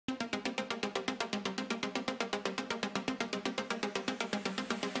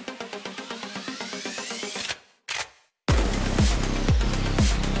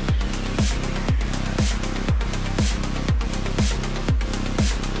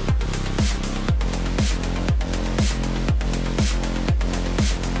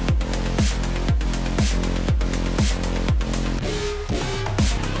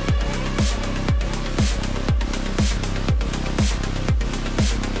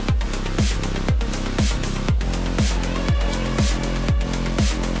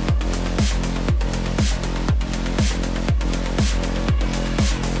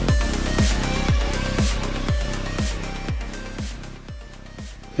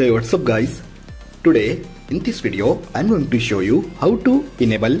Hey, what's up guys? Today in this video I'm going to show you how to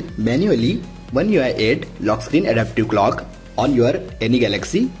enable manually oneui 8 lock screen adaptive clock on your any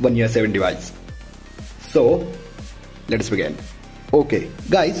Galaxy One UI 7 device. So let's begin. Okay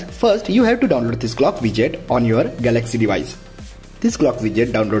guys, first you have to download this clock widget on your Galaxy device. This clock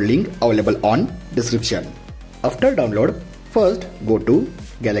widget download link available on description. After download, first go to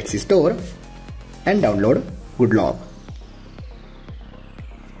Galaxy Store and download Good Lock.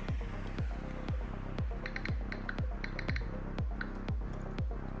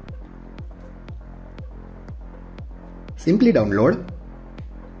 Simply download.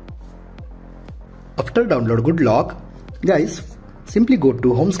 After download Good Lock, guys, simply go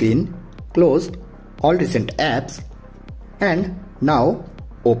to home screen, close all recent apps and now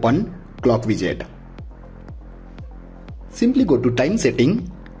open clock widget. Simply go to time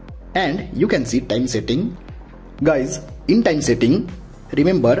setting and you can see time setting. Guys, in time setting,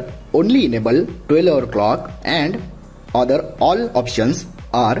 remember only enable 12-hour clock and other all options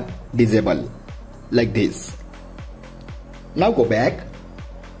are disabled like this. Now go back,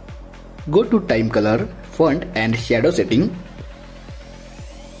 go to time color, font and shadow setting.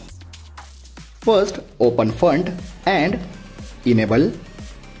 First open font and enable,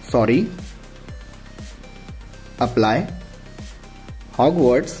 apply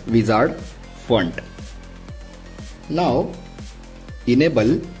Hogwarts Wizard font. Now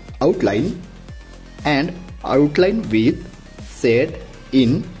enable outline and outline width set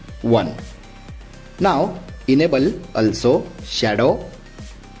in 1. Now enable also shadow,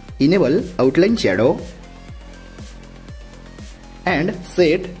 enable outline shadow and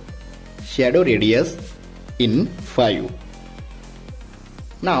set shadow radius in 5.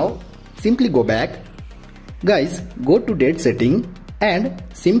 Now simply go back. Guys, go to date setting and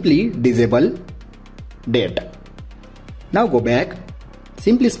simply disable date. Now go back,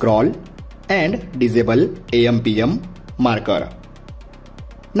 simply scroll and disable AM PM marker.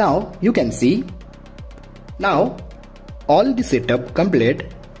 Now you can see. Now all the setup complete.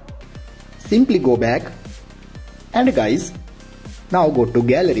 Simply go back and guys, now go to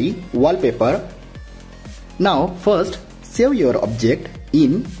gallery wallpaper. Now first save your object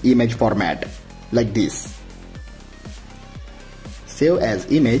in image format like this. Save as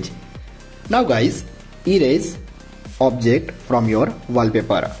image. Now guys, erase object from your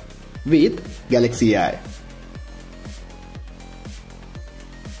wallpaper with Galaxy AI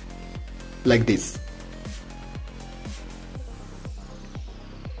like this.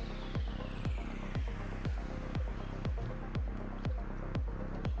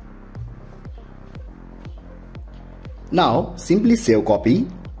 Now simply save copy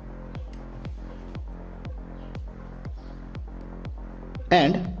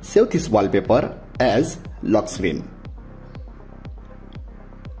and save this wallpaper as lock screen.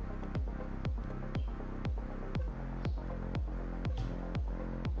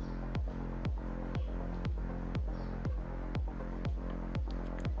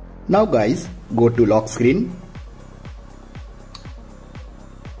 Now guys, go to lock screen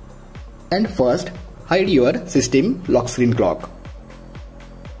and first hide your system lock screen clock.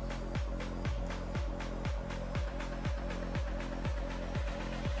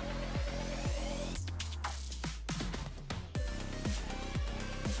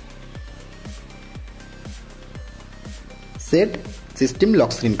 Set system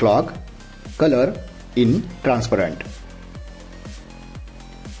lock screen clock color in transparent.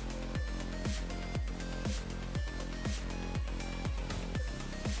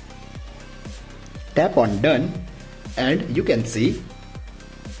 Tap on done and you can see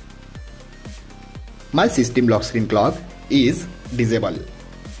my system lock screen clock is disabled.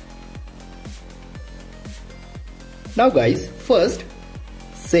 Now guys, first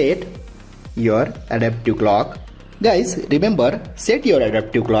set your adaptive clock. Guys, remember set your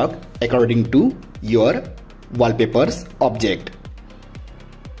adaptive clock according to your wallpaper's object.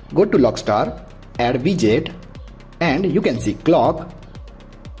 Go to lock star, add widget and you can see clock.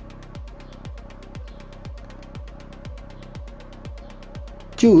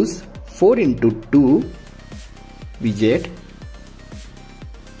 Choose 4:2 widget.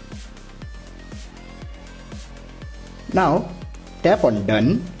 Now tap on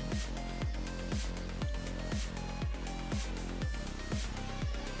done.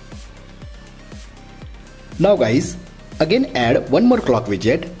 Now guys, again add one more clock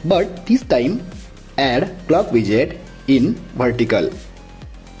widget, but this time add clock widget in vertical.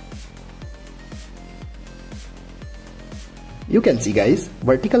 You can see guys,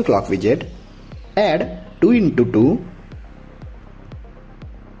 vertical clock widget, add 2:2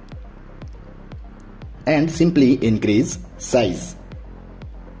 and simply increase size.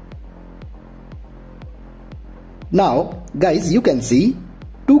 Now guys, you can see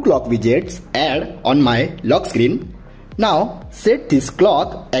two clock widgets add on my lock screen. Now set this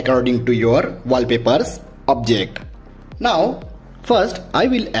clock according to your wallpapers object. Now first I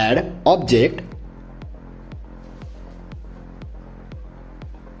will add object.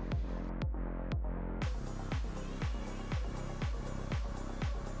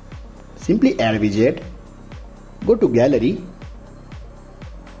 Simply add widget, go to gallery.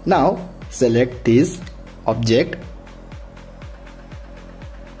 Now select this object.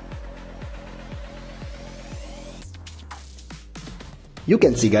 You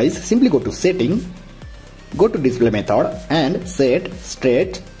can see guys, simply go to setting, go to display method and set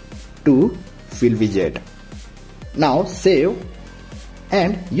straight to fill widget. Now save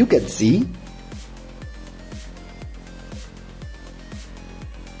and you can see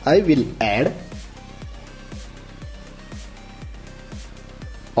I will add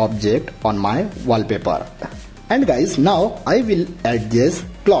object on my wallpaper. And guys, now I will adjust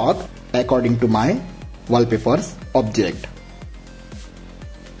clock according to my wallpapers object.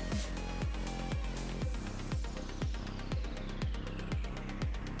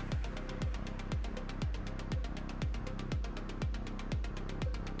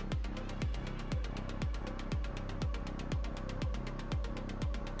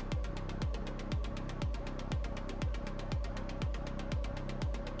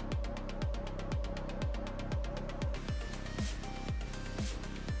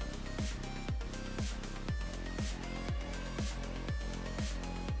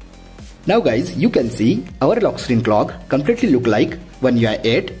 Now guys, you can see our lock screen clock completely look like oneui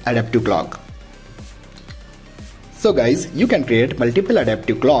 8 adaptive clock. So guys, you can create multiple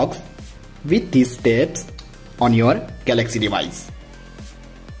adaptive clocks with these steps on your Galaxy device.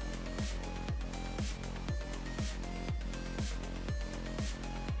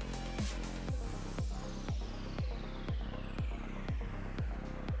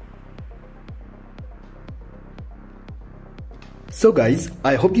 So guys,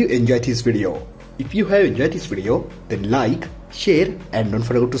 I hope you enjoyed this video. If you have enjoyed this video, then like, share and don't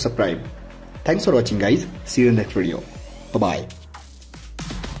forget to subscribe. Thanks for watching guys. See you in the next video. Bye bye.